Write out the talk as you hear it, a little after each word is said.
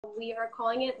We are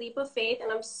calling it Leap of Faith,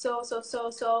 and I'm so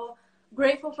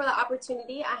grateful for the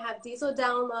opportunity. I have Diesel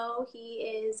down low. He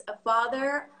is a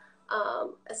father,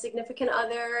 a significant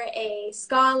other, a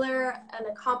scholar, an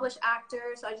accomplished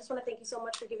actor. So I just want to thank you so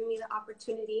much for giving me the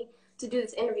opportunity to do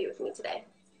this interview with me today.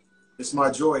 It's my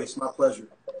joy. It's my pleasure.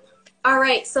 All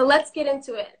right, so let's get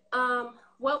into it.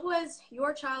 What was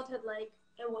your childhood like,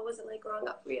 and what was it like growing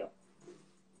up for you?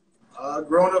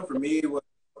 Growing up for me was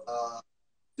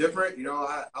different. You know,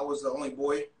 I was the only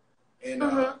boy in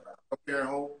a parent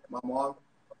home, my mom.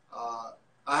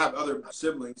 I have other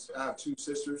siblings. I have two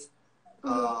sisters.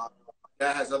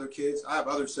 Dad has other kids. I have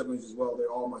other siblings as well. They're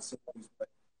all my siblings. But,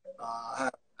 I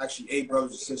have actually 8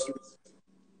 brothers and sisters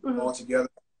all together.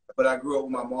 But I grew up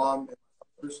with my mom and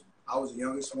my sisters. I was the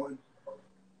youngest one.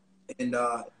 And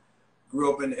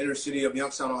grew up in the inner city of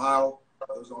Youngstown, Ohio.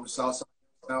 I was on the south side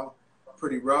of town,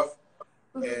 pretty rough.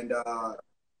 And,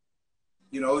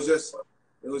 you know,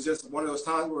 it was just one of those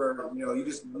times where, you know, you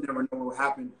just never know what will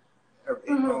happen,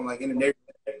 you know, like in the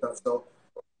neighborhood and stuff. So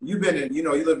you've been in, you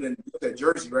know, you lived in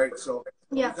Jersey, right? So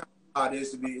yeah, you kind of know how it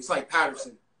is to be, it's like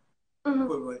Patterson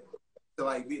equivalent to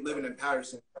like living in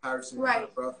Patterson, right? Kind of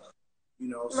rough, you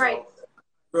know, so I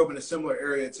grew up in a similar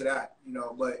area to that, you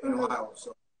know, but in Ohio.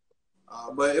 So,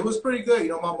 but it was pretty good. You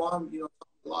know, my mom, you know, taught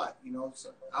me a lot, you know,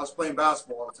 so I was playing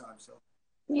basketball all the time. So.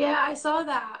 Yeah, I saw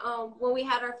that. When we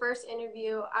had our first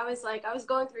interview, I was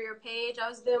going through your page. I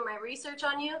was doing my research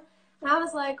on you. And I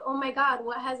was like, oh my God,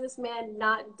 what has this man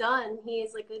not done? He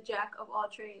is like a jack of all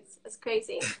trades. It's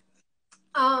crazy.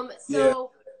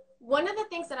 One of the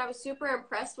things that I was super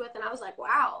impressed with, and I was like,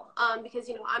 wow, because,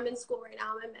 you know, I'm in school right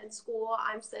now. I'm in school.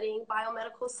 I'm studying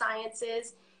biomedical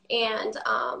sciences and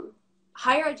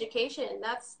higher education.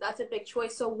 That's a big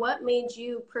choice. So what made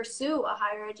you pursue a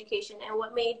higher education, and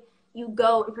what made you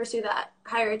go and pursue that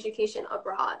higher education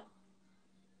abroad?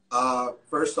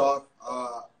 First off,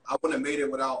 I wouldn't have made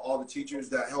it without all the teachers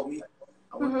that helped me.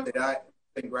 I want to say that,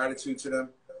 in gratitude to them,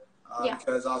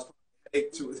 because I was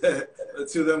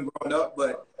to them growing up.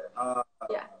 But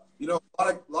you know,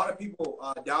 a lot of people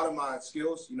doubted my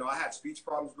skills. You know, I had speech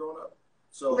problems growing up.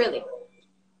 So really,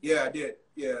 yeah, I did.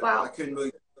 Yeah, wow. I couldn't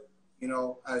really, you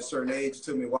know, at a certain age, it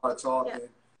took me a while to talk. And,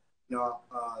 you know,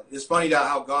 it's funny that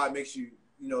how God makes you,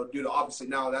 you know, do the opposite.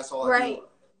 Now that's all I do,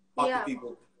 talk to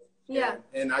people.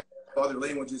 And I do other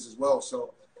languages as well.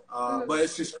 So, but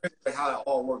it's just crazy how it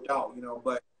all worked out, you know.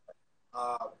 But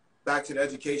back to the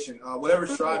education, whatever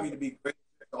strived me to be great,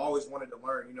 I always wanted to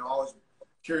learn. You know, always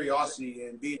curiosity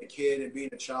and being a kid and being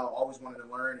a child, always wanted to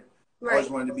learn. And always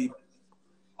wanted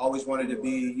to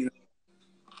be, you know,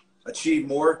 achieve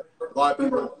more. A lot of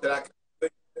people that I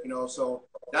could, you know, so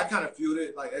that kind of fueled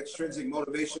it, like extrinsic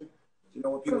motivation. You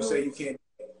know, when people say you can't,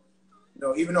 you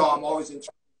know, even though I'm always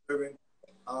driven,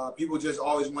 people just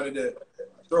always wanted to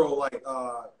throw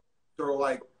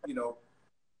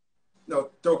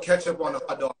throw ketchup on a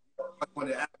hot dog. I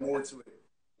wanted to add more to it.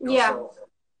 You know? So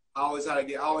I always had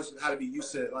to be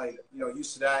used to it, like, you know,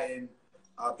 used to that, and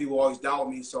people always doubt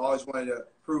me, so I always wanted to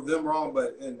prove them wrong,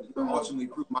 but ultimately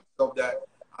prove myself that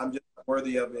I'm just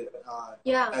worthy of it,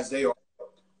 as they are,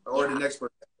 or the next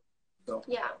person. So.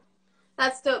 Yeah.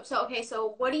 That's dope. So, okay,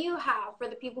 so what do you have for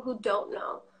the people who don't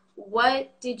know?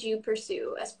 What did you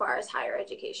pursue as far as higher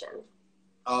education?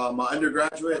 My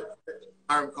undergraduate,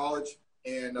 Hiram College,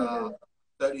 and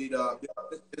studied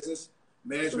business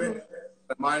management,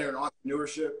 a minor in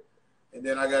entrepreneurship, and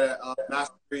then I got a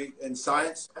master's degree in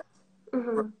science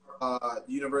from the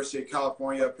University of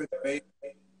California, Pennsylvania.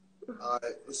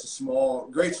 It's a small,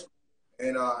 great school,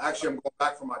 and actually I'm going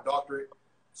back for my doctorate.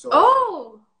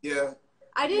 So, yeah.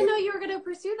 I didn't know you were going to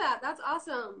pursue that. That's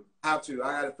awesome. I have to.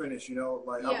 I got to finish, you know.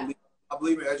 Like, I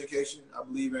believe in education. I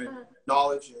believe in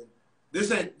knowledge. And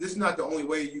this is not the only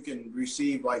way you can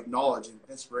receive, like, knowledge and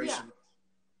inspiration.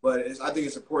 But I think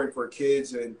it's important for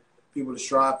kids and people to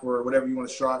strive for whatever you want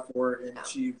to strive for and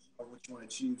achieve what you want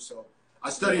to achieve. So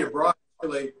I studied abroad.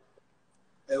 Really,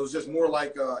 it was just more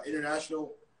like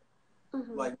international,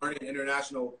 like learning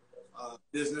international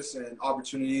business and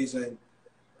opportunities and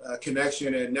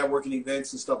connection and networking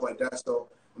events and stuff like that. So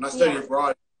when I studied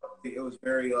abroad, it was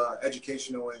very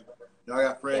educational, and you know, I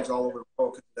got friends all over the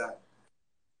world because of that.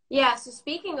 Yeah. So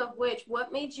speaking of which,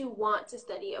 what made you want to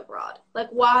study abroad? Like,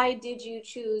 why did you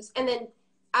choose? And then,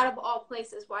 out of all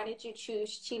places, why did you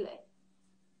choose Chile?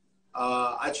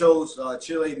 I chose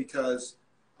Chile because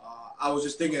I was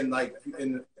just thinking, like,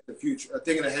 in the future,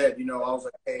 thinking ahead. You know, I was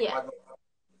like, hey, if I go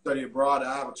study abroad,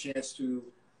 I have a chance to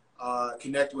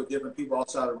connect with different people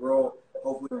outside the world,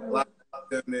 hopefully black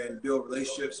them and build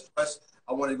relationships. Plus,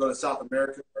 I wanted to go to South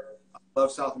America. I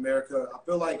love South America. I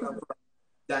feel like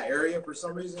that area for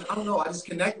some reason. I don't know. I just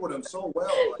connect with them so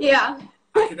well. Like, Yeah.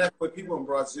 I connect with people in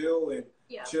Brazil and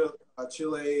Yeah.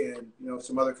 Chile and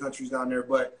some other countries down there.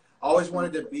 But I always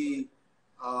wanted to be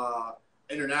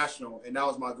international, and that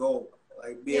was my goal.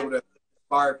 Like be able to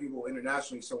inspire people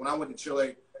internationally. So when I went to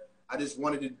Chile, I just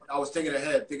wanted to. I was thinking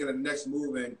ahead, thinking of the next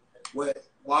move, and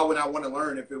why would I want to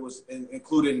learn if it was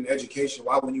included in education?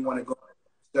 Why wouldn't you want to go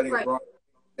study abroad?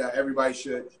 Yeah, everybody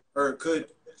should or could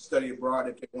study abroad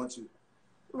if they want to.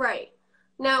 Right.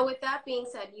 Now, with that being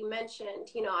said, you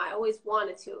mentioned, I always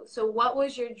wanted to. So what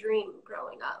was your dream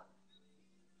growing up?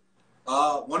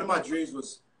 One of my dreams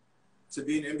was to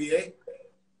be an NBA,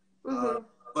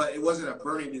 but it wasn't a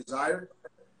burning desire.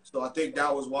 So I think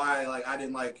that was why, like, I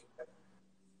didn't like.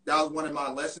 That was one of my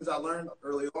lessons I learned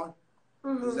early on.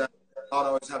 Is that I thought I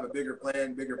always have a bigger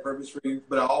plan, bigger purpose for you,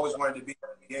 but I always wanted to be an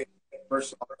NBA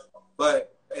first off.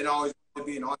 But it always wanted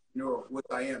to be an entrepreneur, which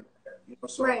I am.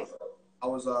 So I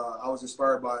was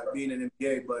inspired by being an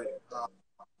NBA, but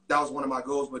that was one of my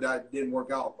goals, but that didn't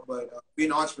work out. But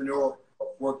being an entrepreneur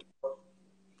worked.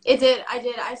 It did. I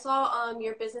did. I saw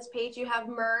your business page. You have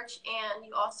merch, and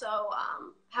you also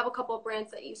have a couple of brands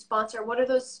that you sponsor. What are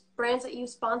those brands that you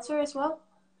sponsor as well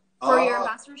for your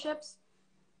ambassadorships?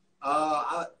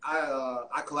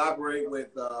 I collaborate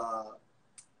with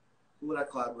who would I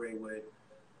collaborate with?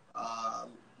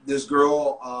 This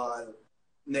girl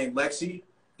named Lexi.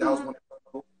 That was one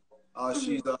of her.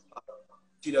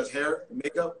 She does hair and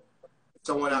makeup.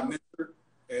 Someone I mentored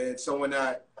and someone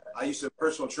that I used to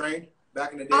personal train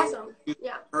back in the day. Awesome.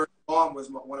 Yeah. Her mom was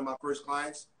one of my first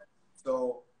clients,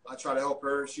 so I try to help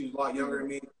her. She was a lot younger than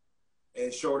me,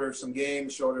 and showed her some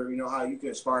games. Showed her, how you can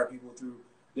inspire people through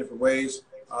different ways.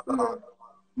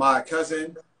 My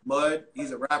cousin Mud,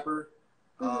 he's a rapper,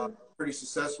 pretty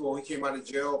successful. He came out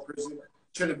of prison.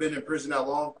 Shouldn't have been in prison that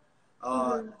long,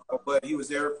 but he was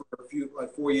there for a few,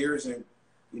 like 4 years, and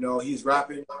he's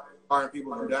rapping, inspiring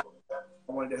people through that.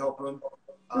 I wanted to help him.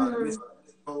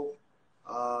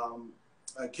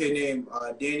 A kid named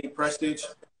Danny Prestige.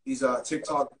 He's a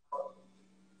TikTok.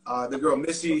 The girl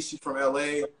Missy, she's from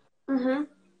LA. I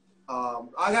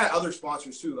got other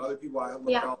sponsors too, other people I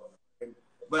look out.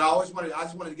 But I just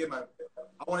wanted to give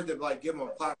give them a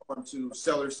platform to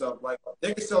sell their stuff. Like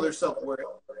they can sell their stuff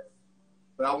wherever,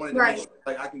 but I wanted to make sure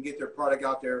I can get their product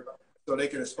out there so they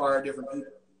can inspire different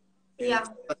people.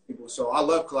 People. So I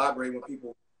love collaborating with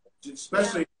people,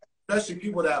 especially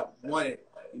people that want it.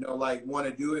 Want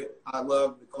to do it. I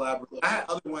love to collaborate. I had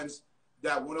other ones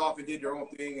that went off and did their own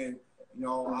thing, and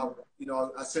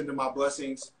I send them my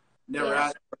blessings. Never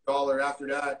asked for a dollar after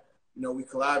that. We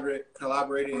collaborated,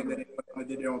 and then they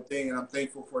did their own thing, and I'm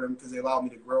thankful for them because they allowed me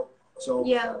to grow. So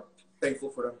thankful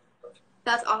for them.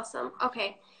 That's awesome.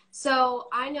 Okay, so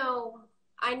I know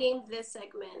I named this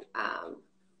segment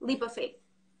Leap of Faith.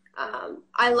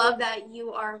 I love that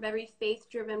you are a very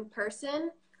faith-driven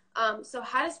person. So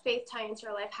how does faith tie into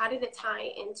your life? How did it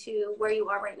tie into where you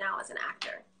are right now as an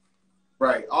actor?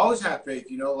 Right. I always have faith,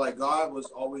 like God was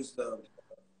always the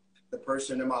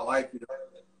person in my life.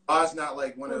 God's not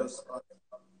like one of those,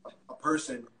 a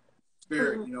person,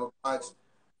 spirit, God's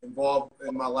involved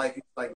in my life. He's like